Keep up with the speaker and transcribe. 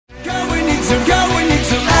some go, we need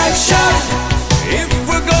some action. If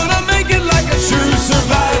we're gonna make it like a true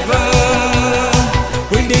survivor,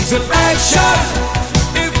 we need some action.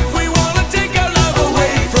 If we wanna take our love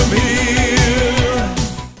away from here.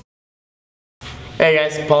 Hey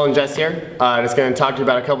guys, Paul and Jess here. Just going to talk to you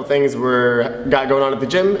about a couple things we're got going on at the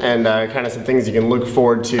gym and kind of some things you can look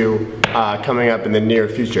forward to coming up in the near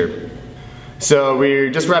future. So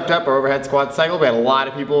we just wrapped up our overhead squat cycle. We had a lot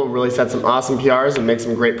of people really set some awesome PRs and make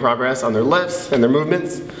some great progress on their lifts and their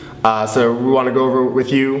movements. So we want to go over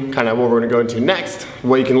with you kind of what we're going to go into next,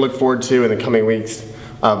 what you can look forward to in the coming weeks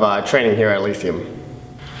of training here at Elysium.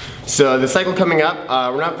 So the cycle coming up,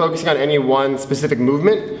 we're not focusing on any one specific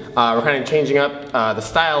movement. We're kind of changing up the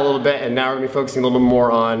style a little bit, and now we're going to be focusing a little bit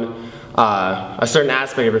more on a certain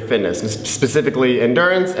aspect of your fitness, specifically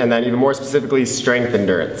endurance, and then even more specifically strength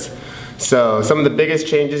endurance. So some of the biggest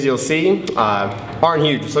changes you'll see aren't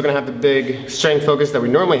huge. We're still going to have the big strength focus that we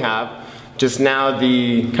normally have. Just now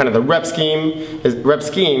the kind of the rep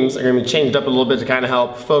schemes are going to be changed up a little bit to kind of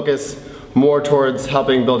help focus more towards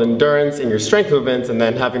helping build endurance in your strength movements and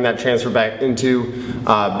then having that transfer back into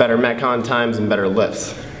better Metcon times and better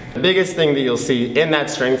lifts. The biggest thing that you'll see in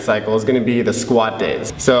that strength cycle is going to be the squat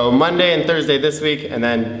days. So Monday and Thursday this week, and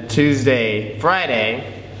then Tuesday,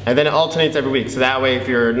 Friday, and then it alternates every week. So that way if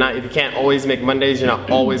you can't always make Mondays, you're not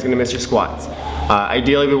always going to miss your squats.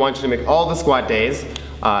 Ideally we want you to make all the squat days,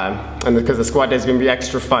 and because the squat days are going to be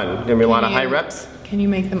extra fun. Going to be a lot of high reps. Can you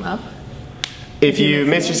make them up? If you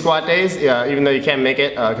miss your squat days, even though you can't make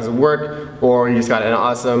it because of work, or you just got an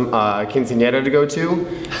awesome quinceañera to go to,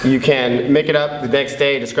 you can make it up the next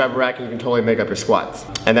day, just grab a rack and you can totally make up your squats.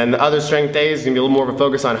 And then the other strength days, you're going to be a little more of a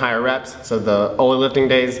focus on higher reps. So the only lifting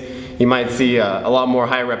days, you might see a lot more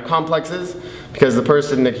high rep complexes, because the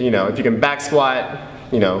person that, if you can back squat,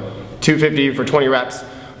 250 for 20 reps,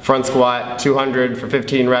 front squat 200 for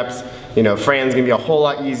 15 reps, Fran's gonna be a whole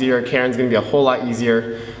lot easier, Karen's gonna be a whole lot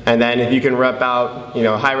easier. And then if you can rep out,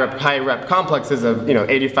 high rep complexes of,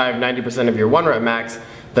 85, 90% of your 1 rep max,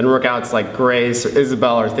 then workouts like Grace or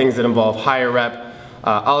Isabel or things that involve higher rep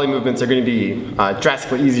ollie movements are gonna be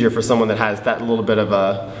drastically easier for someone that has that little bit of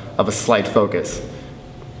a slight focus.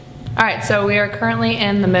 All right, so we are currently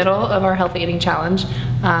in the middle of our healthy eating challenge.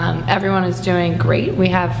 Everyone is doing great. We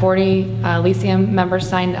have 40 Elysium members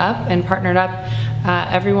signed up and partnered up.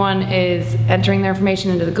 Everyone is entering their information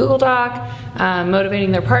into the Google Doc,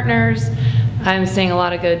 motivating their partners. I'm seeing a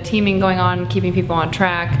lot of good teaming going on, keeping people on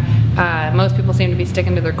track. Most people seem to be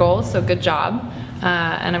sticking to their goals, so good job.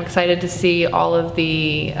 And I'm excited to see all of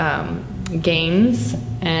the gains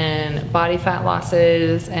and body fat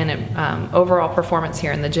losses and overall performance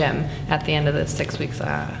here in the gym at the end of the 6 weeks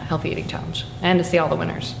healthy eating challenge, and to see all the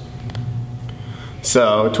winners.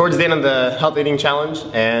 So towards the end of the health eating challenge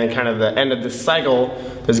and kind of the end of this cycle,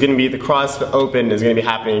 there's going to be the CrossFit Open is going to be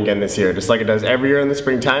happening again this year, just like it does every year in the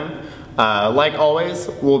springtime. Like always,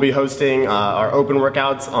 we'll be hosting our open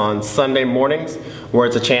workouts on Sunday mornings, where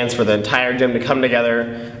it's a chance for the entire gym to come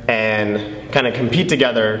together and kind of compete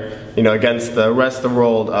together, against the rest of the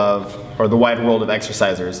world or the wide world of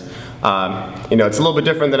exercisers. It's a little bit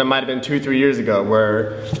different than it might have been 2-3 years ago,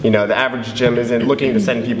 where the average gym isn't looking to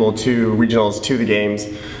send people to regionals, to the games.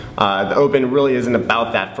 The Open really isn't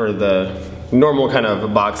about that for the normal kind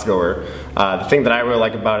of box goer. The thing that I really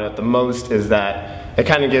like about it the most is that it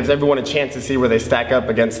kind of gives everyone a chance to see where they stack up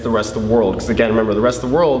against the rest of the world. Because again, remember, the rest of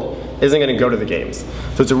the world isn't going to go to the games.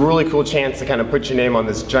 So it's a really cool chance to kind of put your name on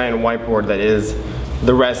this giant whiteboard that is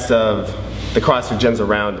the rest of the CrossFit gyms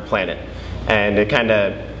around the planet. And it kind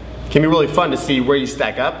of can be really fun to see where you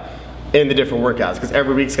stack up in the different workouts, because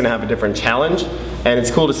every week's going to have a different challenge. And it's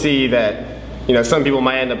cool to see that, some people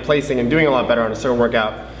might end up placing and doing a lot better on a certain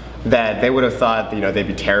workout that they would have thought, they'd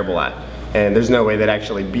be terrible at. And there's no way they'd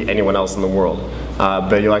actually beat anyone else in the world.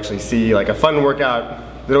 But you'll actually see like a fun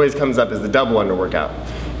workout that always comes up is the double under workout.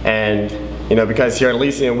 And because here at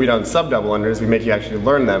Elysium we don't sub double unders, we make you actually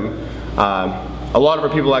learn them. A lot of our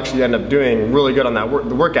people actually end up doing really good on that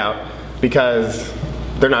the workout, because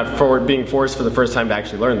they're not being forced for the first time to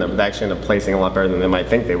actually learn them. They actually end up placing a lot better than they might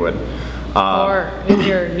think they would. Or if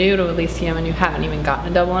you're new to Elysium and you haven't even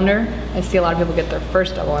gotten a double under, I see a lot of people get their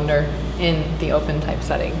first double under in the open type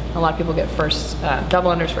setting. A lot of people get first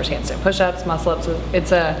double unders, first handstand push-ups, muscle-ups.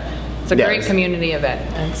 It's a great community event,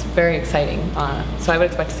 and it's very exciting. So I would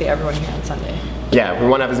expect to see everyone here on Sunday. Yeah, we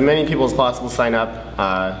want to have as many people as possible sign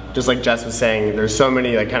up. Just like Jess was saying, there's so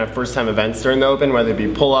many kind of first-time events during the Open, whether it be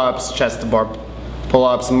pull-ups, chest-to-bar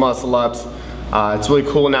pull-ups, muscle-ups. It's really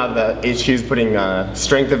cool now that HQ is putting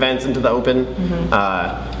strength events into the Open.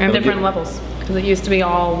 And different levels. Because it used to be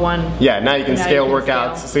all one. Yeah, now you can scale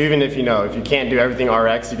workouts. Scale. So even if if you can't do everything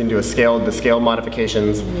RX, you can do the scale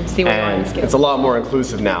modifications. See what you want and to scale. it's a lot more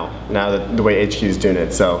inclusive now that the way HQ is doing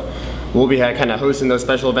it. So we'll be kind of hosting those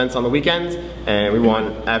special events on the weekends, and we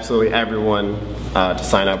want absolutely everyone to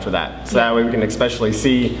sign up for that. So that way we can especially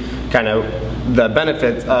see kind of the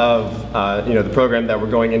benefits of the program that we're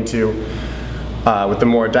going into with the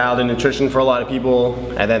more dialed in nutrition for a lot of people,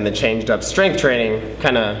 and then the changed up strength training,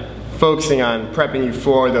 kind of focusing on prepping you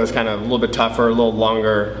for those kind of a little bit tougher, a little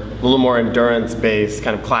longer, a little more endurance-based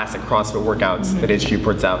kind of classic CrossFit workouts that HQ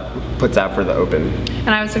puts out for the Open. And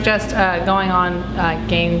I would suggest going on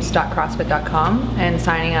games.crossfit.com and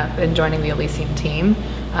signing up and joining the Elysium team.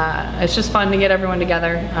 It's just fun to get everyone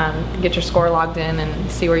together, get your score logged in, and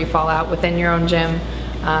see where you fall out within your own gym.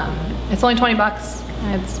 It's only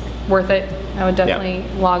 $20. It's worth it. I would definitely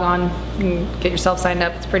log on and get yourself signed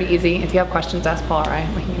up. It's pretty easy. If you have questions, ask Paul or I.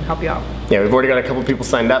 We can help you out. Yeah, we've already got a couple people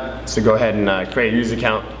signed up, so go ahead and create a user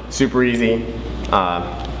account. Super easy,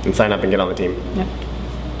 and sign up and get on the team. Yep.